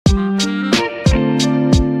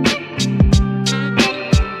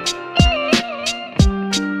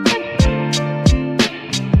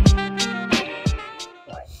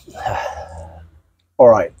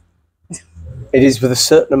It is with a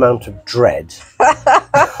certain amount of dread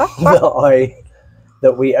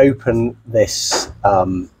that we open this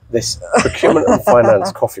this Procurement and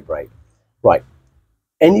Finance Coffee Break. Right.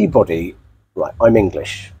 Anybody, right, I'm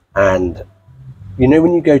English, and you know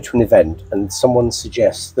when you go to an event and someone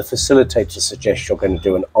suggests, the facilitator suggests you're going to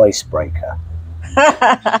do an icebreaker,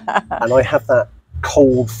 and I have that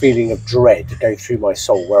cold feeling of dread go through my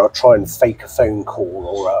soul where I'll try and fake a phone call,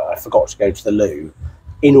 or I forgot to go to the loo,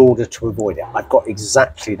 in order to avoid it. I've got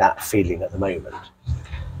exactly that feeling at the moment.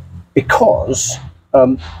 Because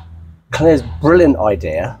Claire's brilliant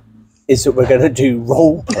idea is that we're going to do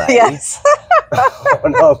role play. Yes.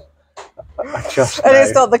 And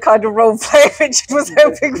it's not the kind of role play Richard was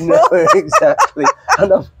hoping for. No, exactly.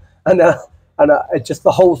 and just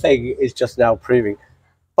the whole thing is just now proving.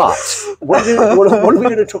 But what are we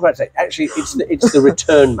going to talk about today? Actually, it's the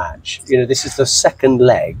return match. You know, this is the second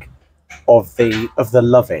leg of the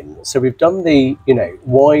love-in. So we've done the, you know,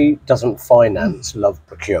 why doesn't finance love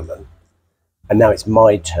procurement? And now it's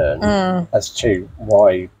my turn as to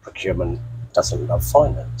why procurement doesn't love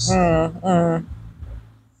finance.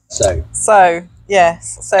 So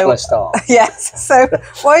yes. So can I start? Yes. So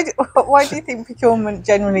why do you think procurement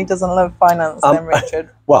generally doesn't love finance then, Richard?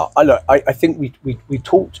 Well, I think we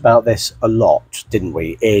talked about this a lot, didn't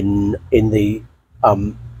we? In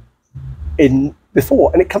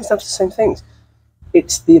before, and it comes down to the same things.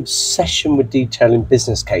 It's the obsession with detail in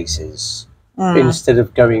business cases instead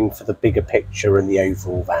of going for the bigger picture and the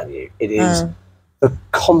overall value. It is the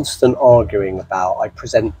constant arguing about, I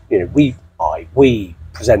present, you know, we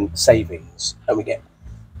present savings and we get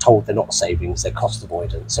told they're not savings, they're cost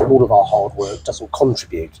avoidance. So all of our hard work doesn't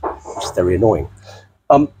contribute, which is very annoying.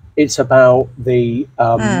 It's about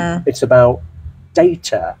it's about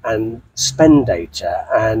data and spend data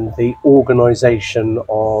and the organization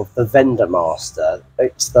of the vendor master.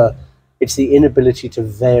 It's the inability to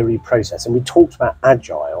vary process. And we talked about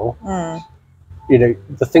agile. You know,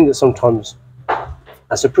 the thing that sometimes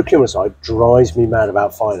as a procurement side drives me mad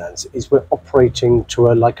about finance is we're operating to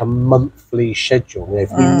a monthly schedule. You know,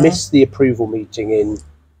 if we miss the approval meeting in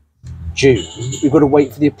June, we've got to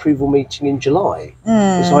wait for the approval meeting in July.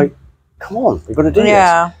 It's like, come on, we've got to do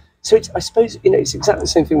this. So I suppose, you know, it's exactly the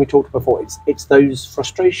same thing we talked about before. It's those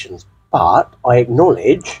frustrations. But I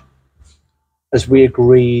acknowledge, as we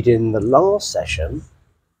agreed in the last session,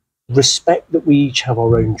 respect that we each have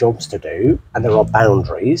our own jobs to do and there are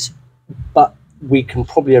boundaries, but we can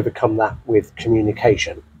probably overcome that with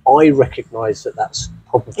communication. I recognise that that's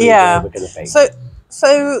probably where we're going to be.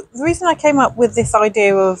 So the reason I came up with this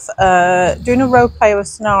idea of doing a role play of a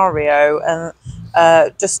scenario and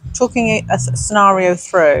just talking a scenario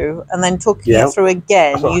through and then talking it through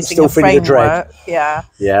again using a framework.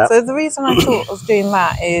 So the reason I thought of doing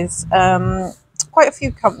that is quite a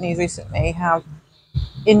few companies recently have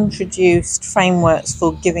introduced frameworks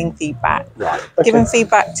for giving feedback, giving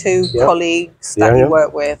feedback to colleagues that you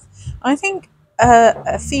work with. I think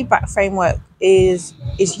a feedback framework is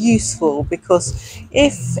useful because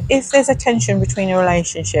if there's a tension between a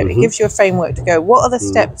relationship, it gives you a framework to go, what are the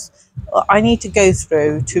steps I need to go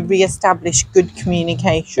through to re-establish good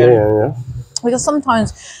communication? Because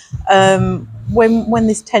sometimes when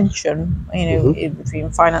there's tension, you know,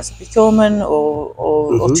 between finance and procurement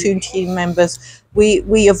or two team members,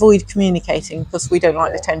 we avoid communicating because we don't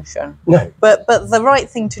like the tension. But the right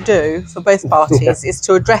thing to do for both parties is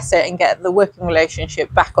to address it and get the working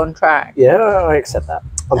relationship back on track. I accept that.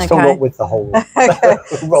 I'm still not with the whole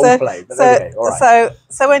role play. But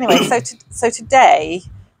so today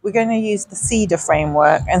we're going to use the CEDAR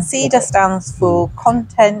framework, and CEDAR stands for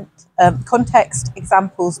context,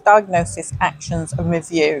 examples, diagnosis, actions, and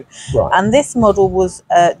review. And this model was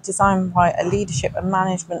designed by a leadership and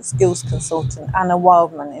management skills consultant, Anna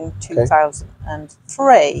Wildman, in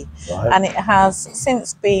 2003. And it has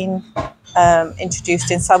since been introduced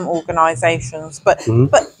in some organisations. But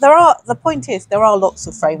the point is there are lots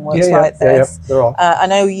of frameworks like this. There are. I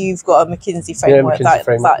know you've got a McKinsey framework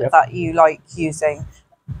that you like using.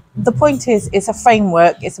 The point is, it's a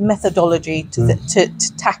framework, it's a methodology to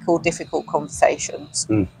tackle difficult conversations.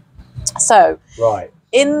 So,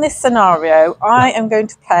 in this scenario, I am going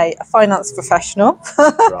to play a finance professional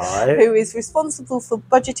who is responsible for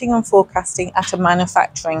budgeting and forecasting at a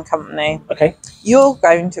manufacturing company. You're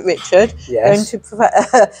going to, Richard, going to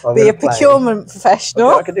be a procurement professional.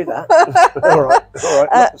 I can do that. All right.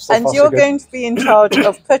 And you're going to be in charge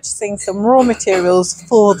of purchasing some raw materials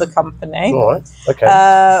for the company.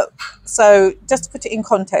 So just to put it in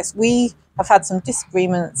context, we have had some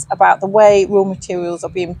disagreements about the way raw materials are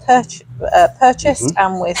being purchased,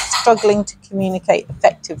 and we're struggling to communicate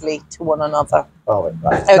effectively to one another. Oh,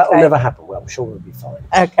 right. Okay. That'll never happen. Well, I'm sure we'll be fine.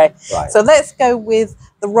 Okay. Right. So let's go with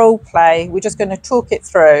the role play. We're just going to talk it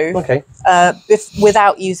through. Okay.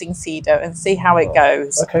 Without using CEDA and see how it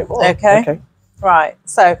goes. Okay. Well, okay. Right.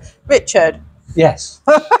 So, Richard. Yes.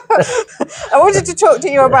 I wanted to talk to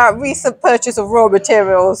you about recent purchase of raw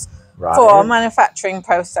materials for our manufacturing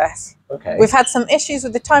process. Okay. We've had some issues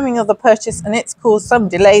with the timing of the purchase, and it's caused some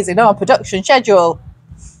delays in our production schedule.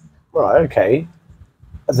 Right. Okay.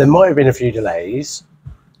 There might have been a few delays,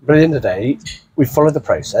 but at the end of the day, we followed the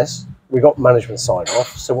process. We got management sign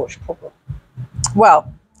off. So what's your problem?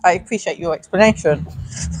 Well, I appreciate your explanation,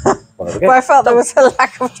 Well, but I felt there was a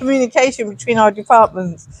lack of communication between our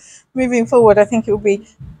departments. Moving forward, I think it would be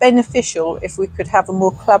beneficial if we could have a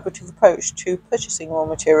more collaborative approach to purchasing raw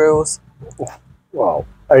materials. Well,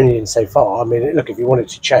 only insofar. I mean, look, if you want it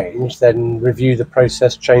to change, then review the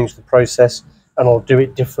process, change the process, and I'll do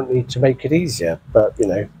it differently to make it easier. But, you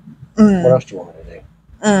know, what else do you want me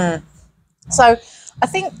to do? So I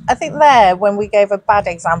think there, when we gave a bad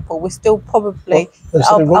example, we're still probably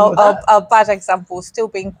our bad example was still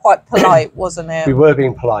being quite polite, wasn't it? We were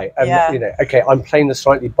being polite, and you know, okay, I'm playing the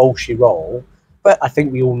slightly bolshy role, but I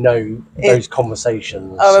think we all know those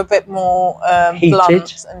conversations are a bit more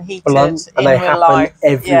blunt and they happen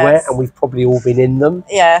everywhere, and we've probably all been in them.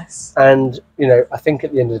 Yes. And you know, I think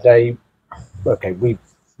at the end of the day, okay, we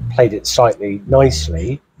played it slightly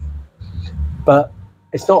nicely, but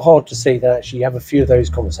it's not hard to see that actually you have a few of those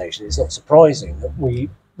conversations. It's not surprising that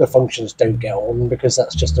the functions don't get on, because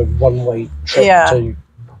that's just a one-way trip to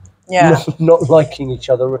not liking each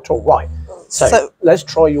other at all. Right. So let's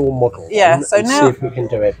try your model. Yeah. So now, see if we can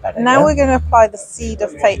do it better. Now we're going to apply the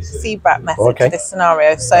CEDA feedback method to this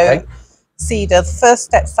scenario. So CEDA, the first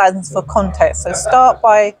step stands for context. So start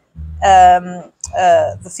by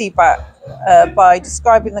the feedback by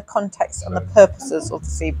describing the context and the purposes of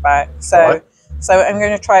the feedback. So I'm going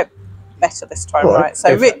to try it better this time, right?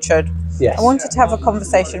 So Richard, I wanted to have a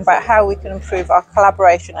conversation about how we can improve our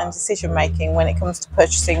collaboration and decision making when it comes to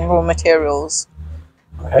purchasing raw materials.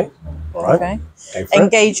 Okay. Okay.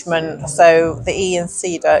 Engagement. So the E in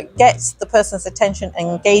CEDA, gets the person's attention and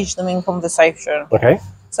engage them in conversation. Okay.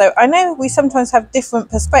 So I know we sometimes have different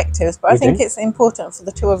perspectives, but I think it's important for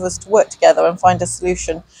the two of us to work together and find a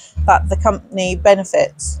solution that the company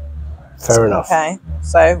benefits. Fair enough. Okay,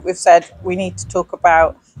 so we've said we need to talk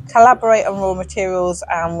about collaborate on raw materials,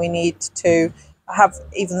 and we need to have,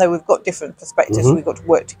 even though we've got different perspectives, we've got to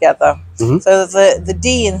work together. So the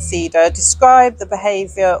D in CEDA, describe the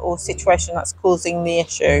behaviour or situation that's causing the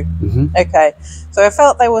issue. Okay, so I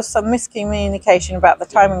felt there was some miscommunication about the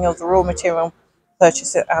timing of the raw material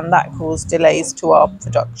purchase, and that caused delays to our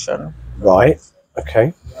production. Right,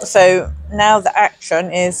 okay. So now the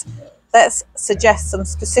action is, let's suggest some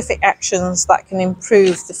specific actions that can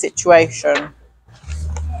improve the situation.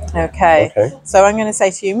 Okay. So I'm going to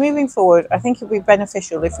say to you, moving forward, I think it would be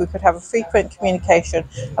beneficial if we could have a frequent communication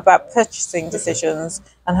about purchasing decisions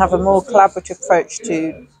and have a more collaborative approach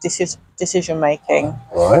to decision making.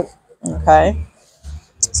 Right. Okay.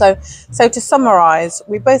 So to summarise,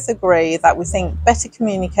 we both agree that we think better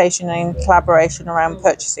communication and collaboration around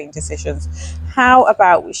purchasing decisions. How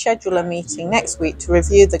about we schedule a meeting next week to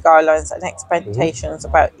review the guidelines and expectations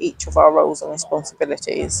about each of our roles and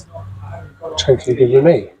responsibilities? Totally good with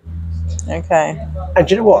me. Okay. And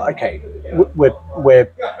do you know what? Okay,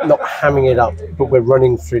 we're not hamming it up, but we're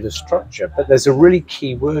running through the structure. But there's a really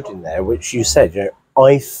key word in there, which you said, you know,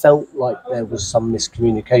 I felt like there was some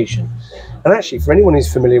miscommunication. And actually, for anyone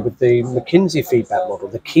who's familiar with the McKinsey feedback model,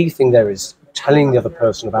 the key thing there is telling the other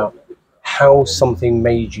person about how something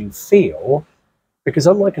made you feel. Because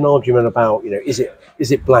unlike an argument about, you know, is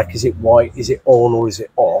it black, is it white, is it on or is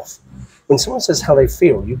it off? When someone says how they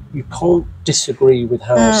feel, you can't disagree with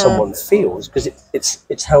how someone feels, because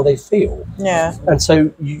it's how they feel. Yeah. And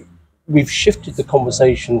so we've shifted the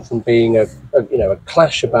conversation from being a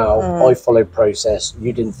clash about I followed process,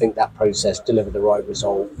 you didn't think that process delivered the right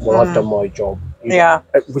result, well I've done my job,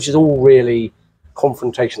 which is all really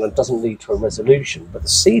confrontation and doesn't lead to a resolution. But the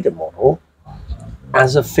CEDA model,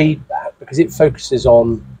 as a feedback, because it focuses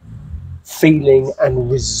on feeling and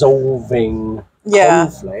resolving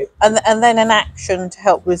conflict, and then an action to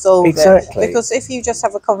help resolve it. Because if you just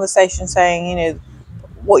have a conversation saying, you know,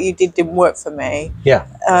 what you did didn't work for me,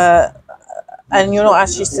 and you're not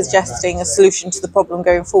actually suggesting a solution to the problem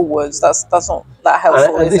going forwards, that's not that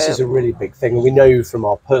helpful. And this is a really big thing. We know from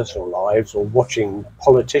our personal lives or watching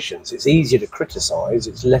politicians, it's easier to criticise,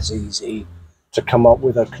 it's less easy to come up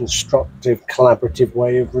with a constructive, collaborative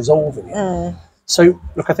way of resolving it. So,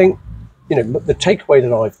 look, I think, the takeaway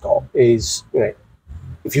that I've got is,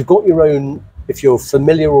 if you've got your own, if you're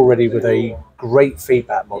familiar already with a great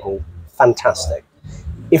feedback model, fantastic.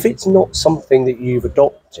 If it's not something that you've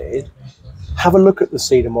adopted, have a look at the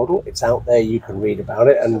Cedar model. It's out there. You can read about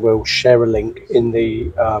it, and we'll share a link in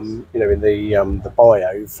the the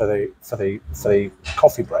bio for the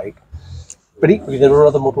coffee break. But equally, there are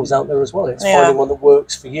other models out there as well. It's finding one that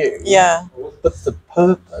works for you. Yeah. But the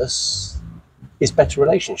purpose is better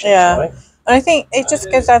relationships, right? And I think it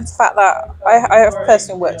just goes down to the fact that I have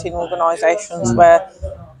personally worked in organisations where,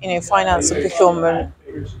 finance and procurement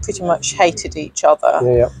pretty much hated each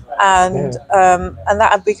other. And that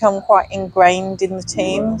had become quite ingrained in the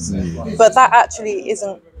teams. But that actually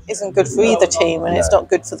isn't good for either team, and it's not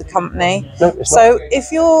good for the company. No, it's so not.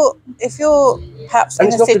 if you're perhaps and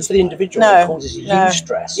it's not good for the individual. It causes you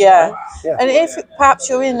stress. And if perhaps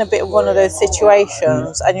you're in a bit of one of those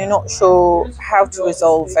situations and you're not sure how to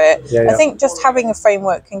resolve it, I think just having a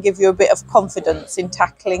framework can give you a bit of confidence in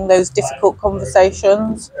tackling those difficult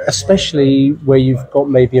conversations. Especially where you've got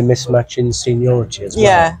maybe a mismatch in seniority as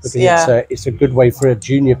well. Because it's a good way for a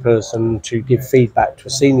junior person to give feedback to a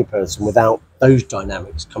senior person without those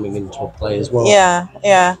dynamics coming into play as well.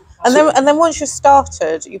 And then once you're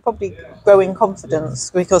started, you probably grow in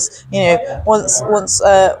confidence, because once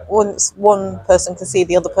one person can see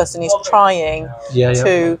the other person is trying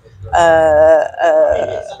to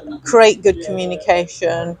create good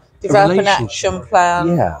communication, develop an action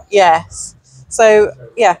plan. So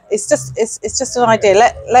it's just an idea.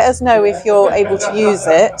 Let us know if you're able to use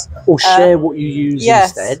it, or share what you use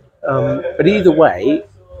instead. But either way,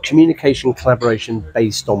 communication, collaboration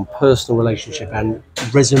based on personal relationship and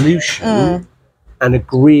resolution and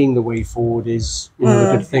agreeing the way forward is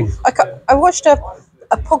a good thing. I watched a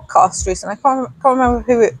podcast recently. I can't remember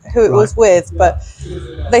who it was with, but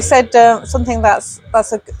they said something that's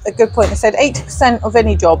a good point. They said 80% of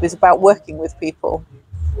any job is about working with people.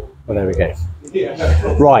 Well, there we go.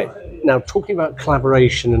 Right, now talking about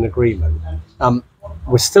collaboration and agreement,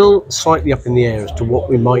 we're still slightly up in the air as to what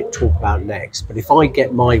we might talk about next, but if I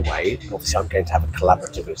get my way, obviously I'm going to have a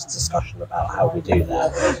collaborative discussion about how we do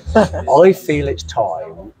that. I feel it's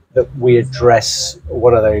time that we address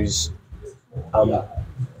one of those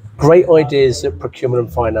great ideas that procurement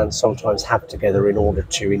and finance sometimes have together in order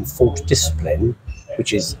to enforce discipline,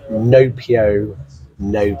 which is no PO,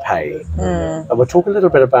 no pay. And we'll talk a little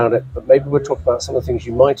bit about it, but maybe we'll talk about some of the things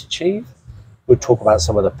you might achieve. We'll talk about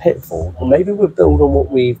some of the pitfalls, and maybe we'll build on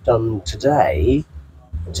what we've done today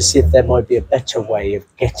to see if there might be a better way of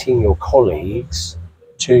getting your colleagues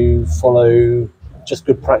to follow just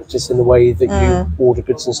good practice in the way that you order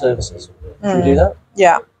goods and services. Should we do that?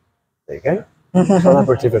 Yeah. There you go.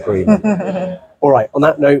 Collaborative agreement. All right, on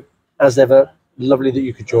that note, as ever, lovely that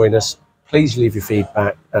you could join us. Please leave your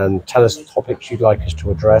feedback and tell us topics you'd like us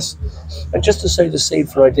to address. And just to sow the seed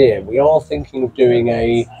for an idea, we are thinking of doing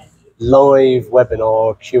a live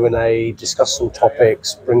webinar, Q&A, discuss some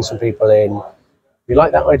topics, bring some people in. If you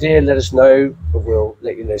like that idea, let us know, but we'll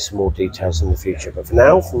let you know some more details in the future. But for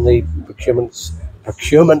now, from the procurement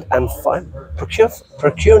and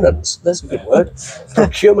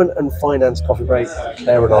finance coffee break,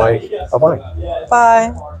 Claire and I, bye-bye.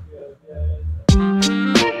 Bye.